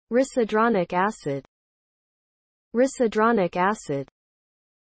Risedronic acid. Risedronic acid.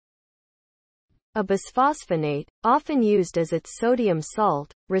 A bisphosphonate, often used as its sodium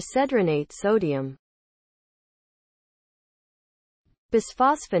salt, risedronate sodium.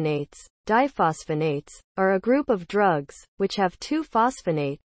 Bisphosphonates, diphosphonates, are a group of drugs, which have two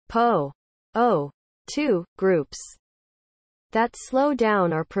phosphonate, PO(O)2) groups that slow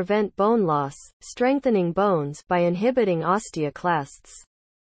down or prevent bone loss, strengthening bones by inhibiting osteoclasts.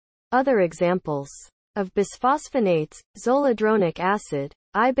 Other examples of bisphosphonates: zoledronic acid,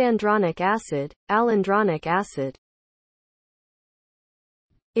 ibandronic acid, alendronic acid.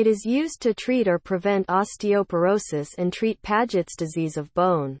 It is used to treat or prevent osteoporosis and treat Paget's disease of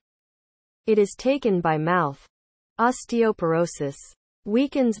bone. It is taken by mouth. Osteoporosis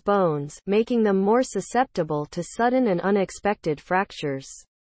weakens bones, making them more susceptible to sudden and unexpected fractures.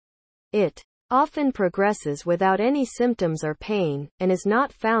 It often progresses without any symptoms or pain, and is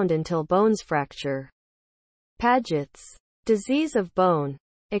not found until bones fracture. Paget's disease of bone,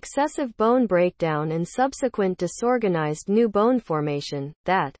 excessive bone breakdown and subsequent disorganized new bone formation,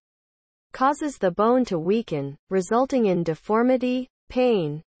 that causes the bone to weaken, resulting in deformity,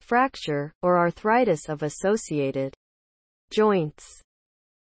 pain, fracture, or arthritis of associated joints.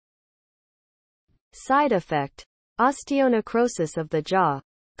 Side effect: osteonecrosis of the jaw,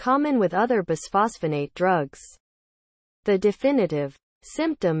 common with other bisphosphonate drugs. The definitive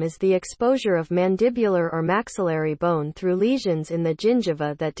symptom is the exposure of mandibular or maxillary bone through lesions in the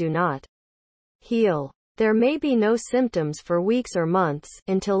gingiva that do not heal. There may be no symptoms for weeks or months,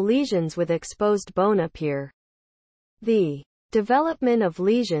 until lesions with exposed bone appear. The development of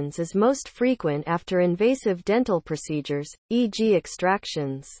lesions is most frequent after invasive dental procedures, e.g.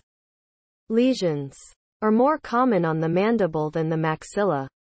 extractions. Lesions are more common on the mandible than the maxilla.